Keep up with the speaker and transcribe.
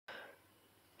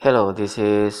Hello, this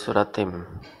is Suratim.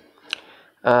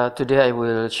 Today I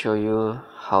will show you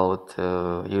how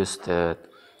to use the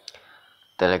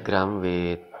Telegram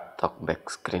with Talkback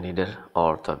screen reader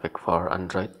or Talkback for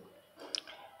Android.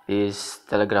 This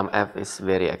Telegram app is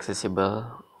very accessible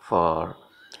for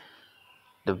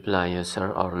the blind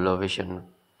user or low vision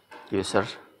user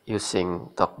using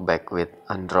Talkback with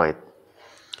Android.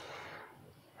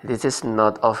 This is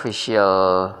not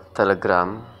official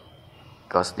Telegram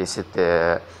because this is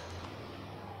the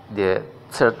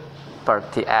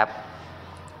third-party app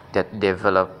that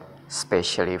developed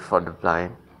specially for the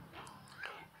blind,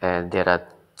 and there are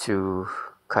two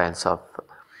kinds of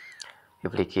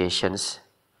applications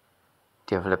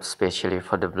developed specially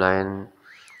for the blind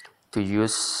to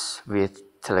use with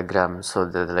Telegram, so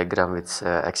the Telegram is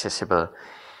accessible.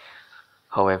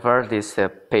 However, this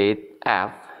paid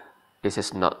app, this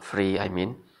is not free,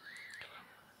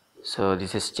 so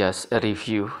this is just a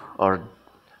review or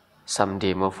some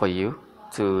demo for you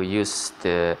to use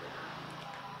the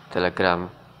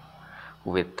Telegram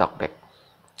with Talkback.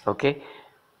 Okay,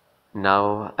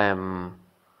 now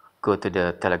go to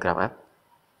the Telegram app.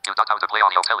 You how to play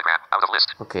audio Telegram out of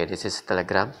list. Okay, this is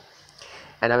Telegram,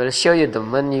 and I will show you the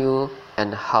menu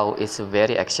and how it's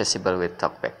very accessible with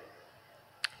Talkback.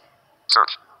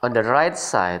 Search. On the right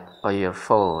side of your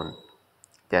phone,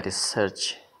 there is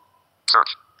search.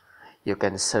 Search. You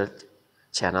can search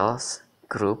channels,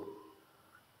 group,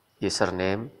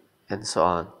 username, and so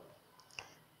on.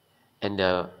 And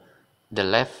the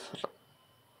left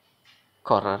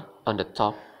corner on the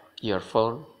top your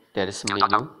phone, there is menu.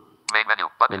 Main menu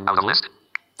button out of list.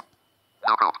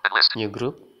 New group and list. New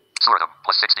group. Sort of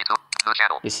 +62. New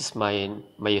channel. This is my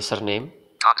username.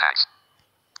 Contacts.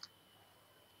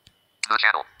 New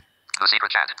channel. New secret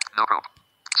chat. New group.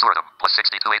 Sort of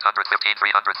 +62 815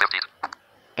 350.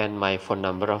 And my phone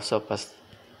number also plus.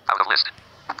 Out of list.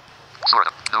 Sort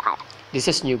of new group. This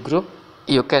is new group.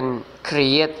 You can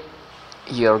create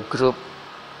your group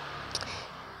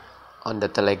on the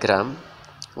Telegram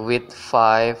with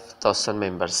 5,000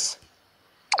 members.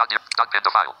 Pin to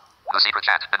file. New secret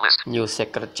chat and list. New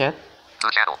secret chat.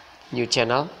 New channel. New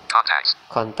channel. Contacts.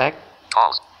 Contact.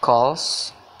 Calls.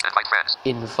 Calls. Invite friends.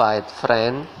 Invite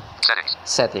friend. Settings.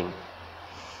 Setting.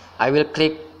 I will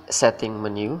click setting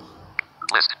menu.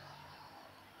 List.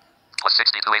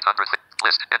 +62 800.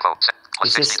 List info.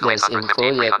 This is just info,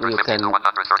 yet you can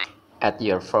add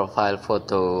your profile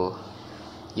photo,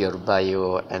 your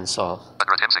bio, and so on.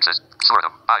 Sort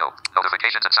of IO.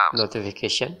 Notifications and sounds.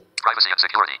 Notification. Privacy and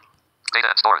security. Data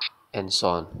and storage. And so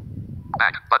on.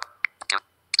 Back. But.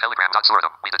 Telegram.Sort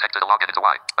we detected a login into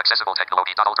Y. Accessible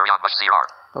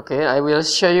Teknologi.Ulterian-0. Okay, I will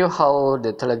show you how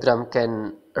the Telegram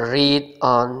can read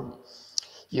on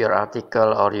your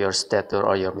article or your status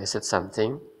or your message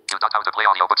something. How to play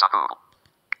audiobooks on Google.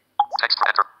 Text for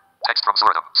enter. Text from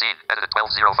Sort Seen. Edited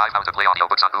 1205. How to play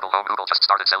audiobooks on Google Home. Google just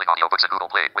started selling audiobooks in Google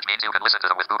Play, which means you can listen to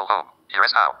them with Google Home. Here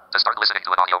is how. To start listening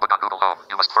to an audiobook on Google Home,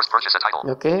 you must first purchase a title.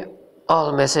 Okay,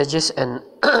 all messages and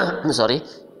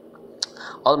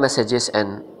all messages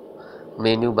and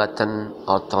menu button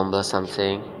or tumble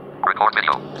something. Record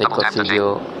video. Record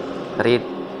video. Read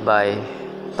by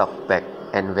Talkback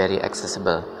and very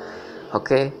accessible.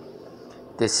 Okay,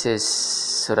 this is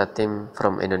Suratim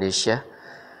from Indonesia.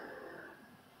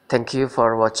 Thank you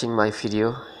for watching my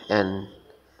video, and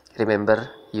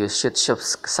remember, you should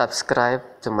subscribe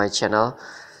to my channel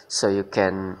so you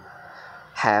can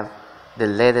have the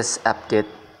latest update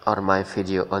on my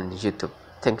video on YouTube.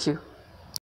 Thank you.